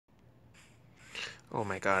Oh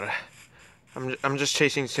my god. I'm just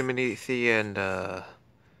chasing Timothy and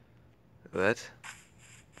what?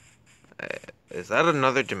 Uh, is that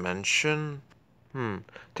another dimension?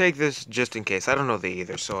 Take this just in case. I don't know the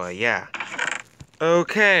either, so yeah.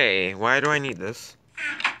 Okay, why do I need this?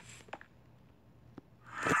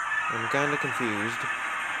 I'm kinda confused.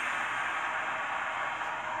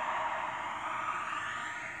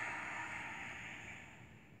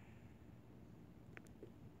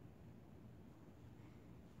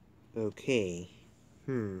 Okay.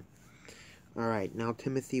 Alright, now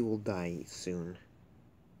Timothy will die soon.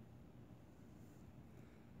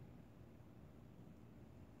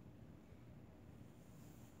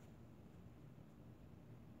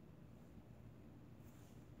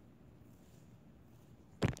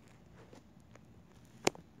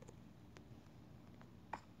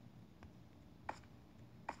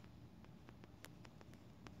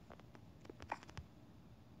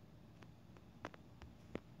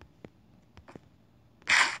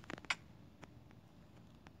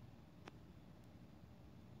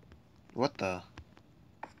 What the?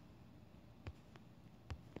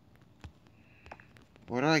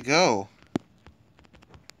 Where did I go?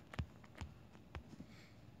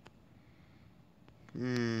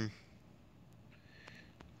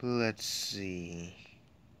 Let's see.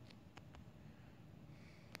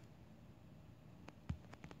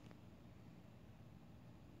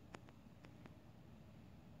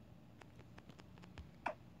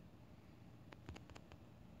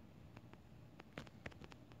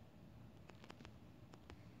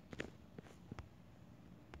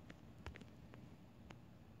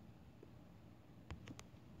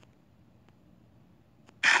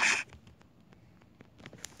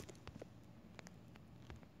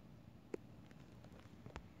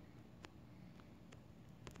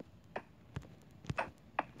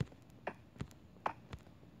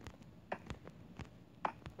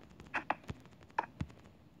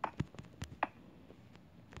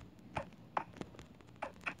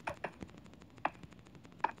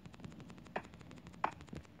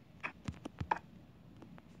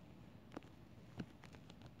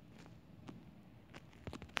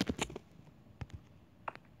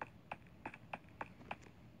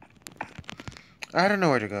 I don't know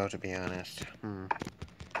where to go, to be honest.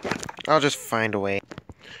 I'll just find a way.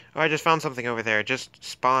 Oh, I just found something over there. It just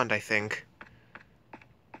spawned, I think.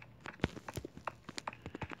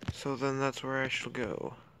 So then that's where I shall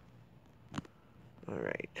go.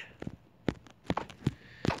 Alright.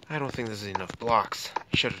 I don't think this is enough blocks.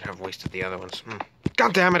 Shouldn't have wasted the other ones.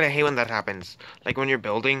 God damn it, I hate when that happens. Like when you're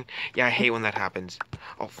building, yeah, I hate when that happens.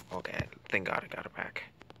 Oh, okay. Thank God I got it back.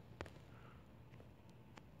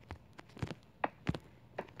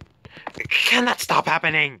 Can that stop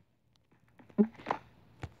happening?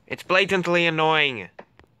 It's blatantly annoying.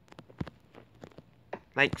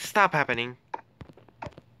 Like, stop happening.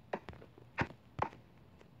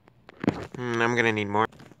 I'm gonna need more.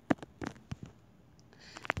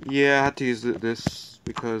 Yeah, I had to use this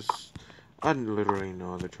because I literally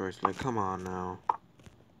no other choice. Like, come on now.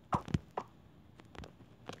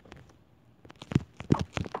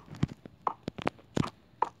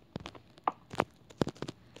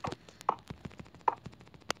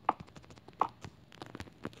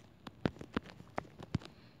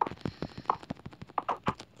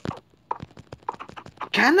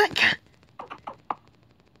 Can I?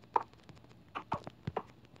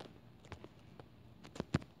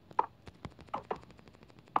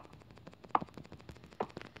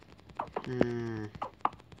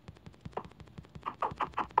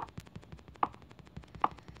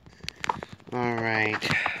 Alright.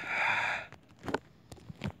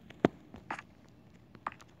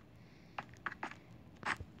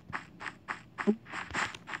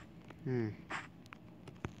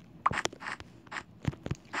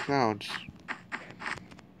 Clouds.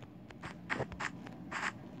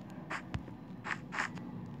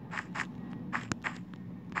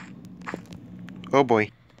 Oh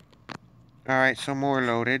boy. Alright, so more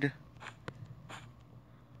loaded.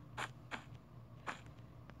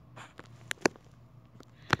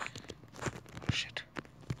 Oh shit.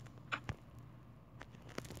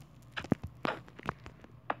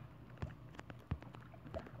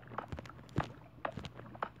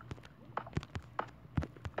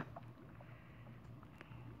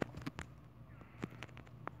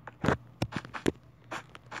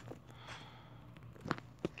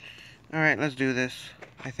 Alright, let's do this.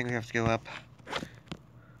 I think we have to go up.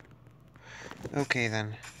 Okay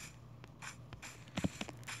then.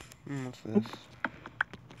 What's this?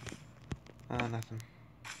 Oh, nothing.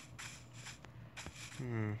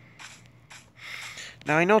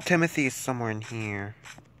 Now I know Timothy is somewhere in here.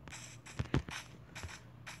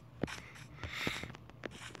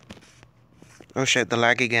 Oh shit, the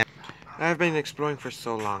lag again. I've been exploring for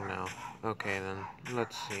so long now. Okay then,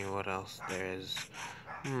 let's see what else there is.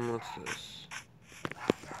 What's this?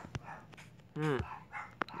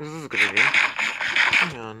 This is a good idea.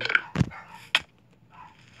 Hang on.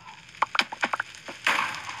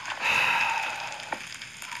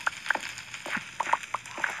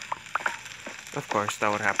 Of course, that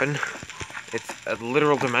would happen. It's a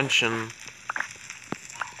literal dimension.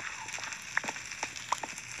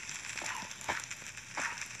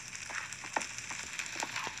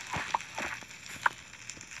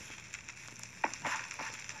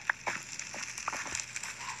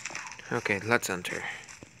 Okay, let's enter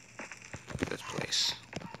this place.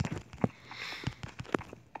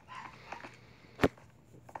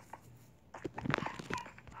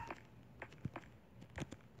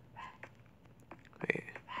 Wait,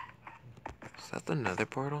 is that the nether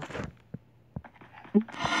portal? Gotta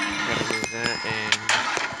do that and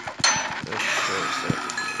let's close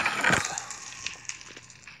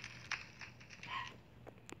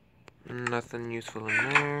that. Nothing useful in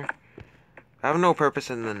there. I have no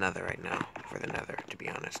purpose in the nether right now, for the nether, to be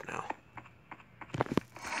honest now.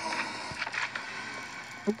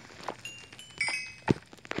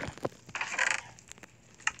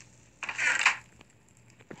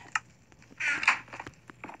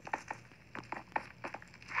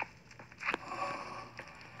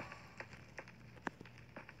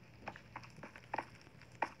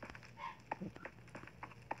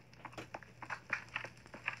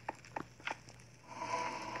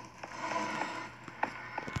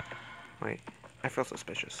 Wait, I feel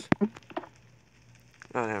suspicious.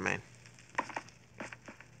 Oh, never mind.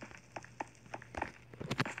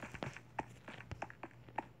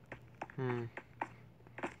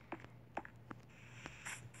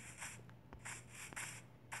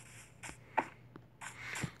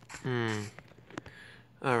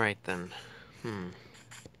 Alright then.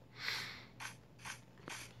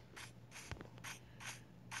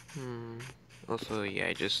 Also,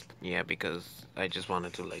 yeah, because I just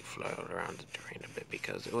wanted to, like, float around the terrain a bit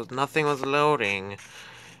because nothing was loading.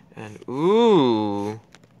 And, ooh.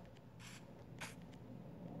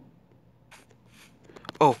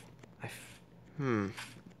 Oh.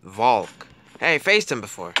 Valk. Hey, faced him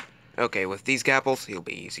before. Okay, with these gapples, he'll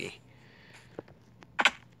be easy.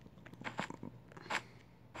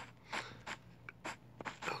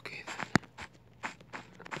 Okay, then.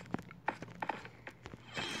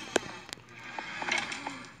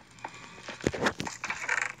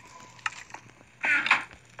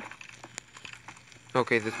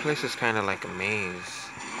 Okay, this place is kind of like a maze.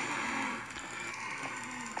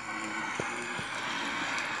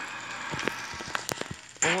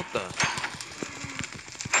 Oh, what the?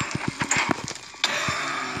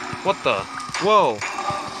 What the? Whoa!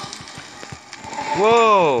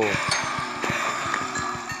 Whoa!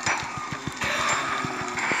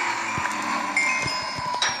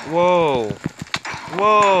 Whoa!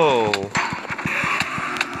 Whoa!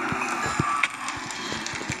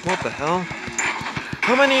 What the hell?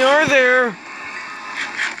 How many are there?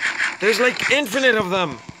 There's like infinite of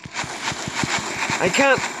them! I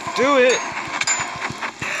can't do it!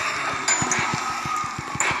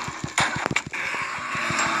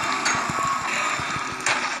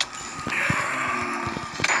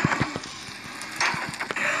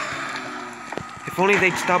 If only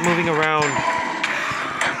they'd stop moving around.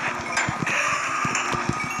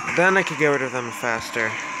 Then I could get rid of them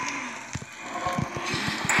faster.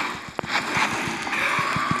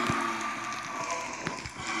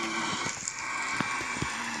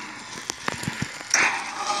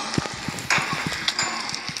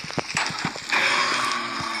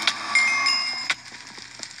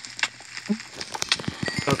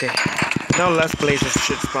 Okay, now less blazes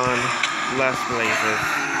should spawn. Less blazes.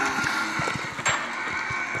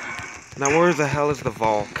 Now where the hell is the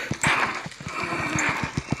Valk?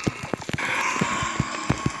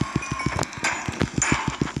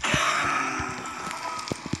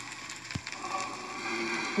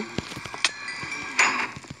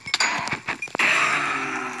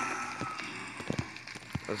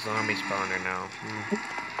 A zombie spawner now.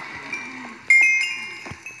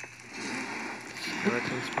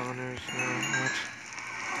 Skeleton spawners now. What?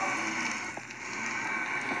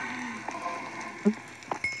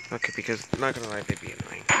 Okay, because not gonna lie, they'd be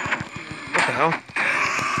annoying. What the hell?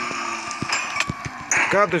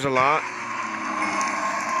 God, there's a lot.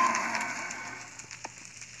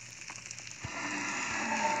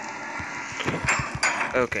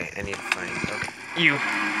 Okay, I need to find. Okay, you.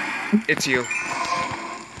 It's you.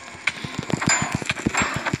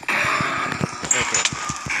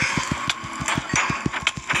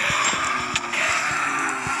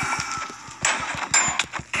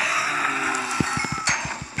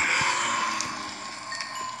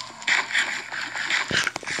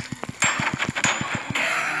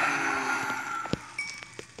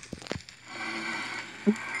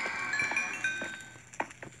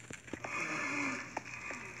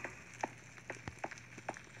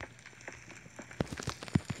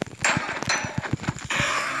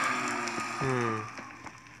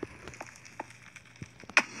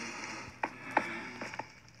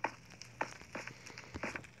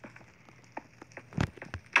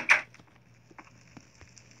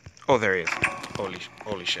 Oh, there he is.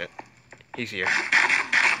 Holy shit. He's here.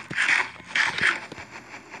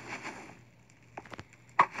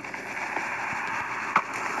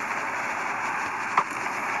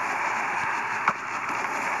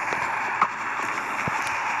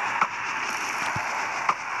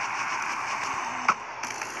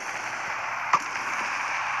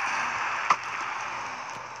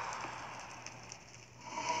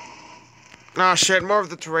 Ah, shit, more of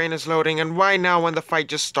the terrain is loading, and why now when the fight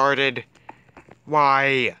just started?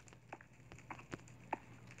 Why?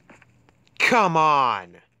 Come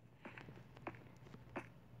on!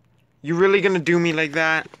 You really gonna do me like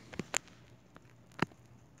that?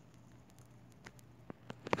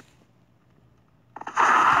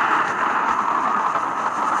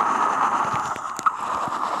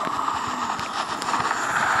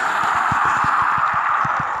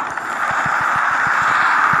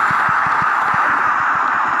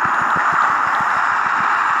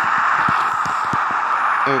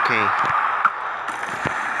 Okay.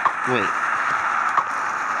 Wait.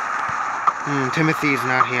 Timothy's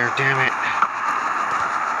not here, damn it.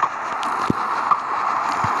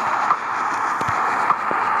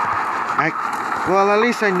 Well, at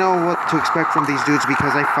least I know what to expect from these dudes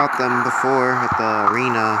because I fought them before at the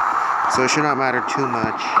arena, so it should not matter too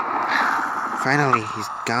much. Finally, he's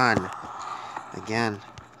gone. Again.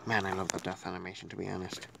 Man, I love the death animation, to be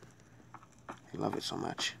honest. I love it so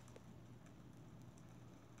much.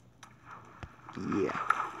 Yeah.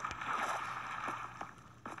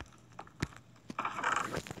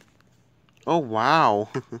 Oh, wow.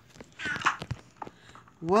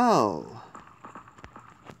 Whoa.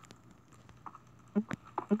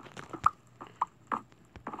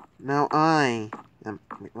 Now wait,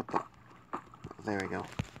 what the? There we go.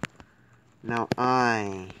 Now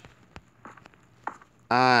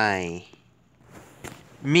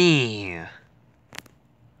me.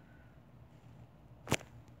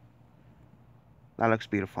 That looks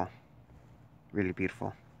beautiful. Really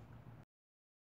beautiful.